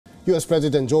U.S.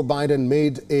 President Joe Biden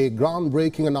made a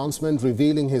groundbreaking announcement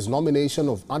revealing his nomination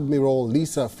of Admiral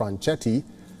Lisa Franchetti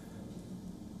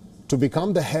to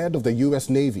become the head of the U.S.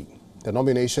 Navy. The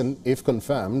nomination, if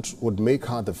confirmed, would make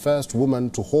her the first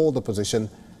woman to hold the position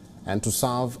and to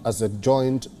serve as the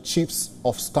Joint Chiefs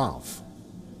of Staff.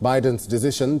 Biden's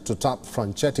decision to tap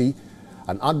Franchetti,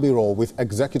 an admiral with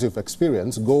executive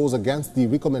experience, goes against the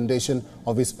recommendation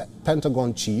of his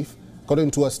Pentagon chief.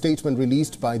 According to a statement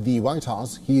released by the White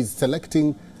House, he is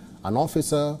selecting an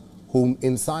officer whom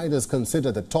insiders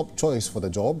consider the top choice for the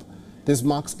job. This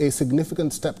marks a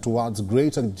significant step towards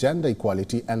greater gender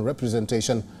equality and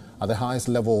representation at the highest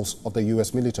levels of the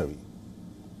U.S. military.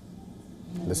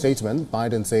 In the statement,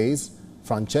 Biden says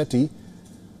Franchetti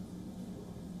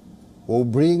will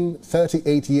bring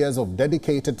 38 years of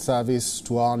dedicated service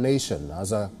to our nation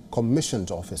as a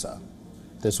commissioned officer.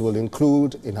 This will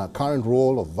include in her current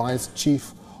role of Vice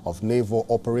Chief of Naval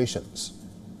Operations.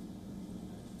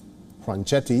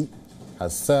 Franchetti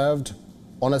has served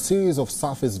on a series of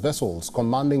surface vessels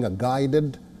commanding a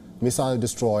guided missile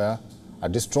destroyer, a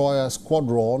destroyer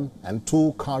squadron, and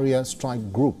 2 carrier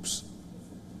strike groups.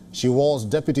 She was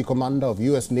Deputy Commander of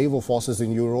U.S. Naval Forces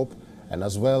in Europe and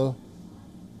as well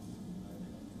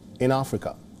in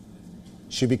Africa.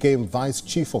 She became Vice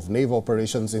Chief of Naval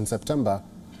Operations in September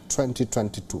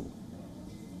 2022.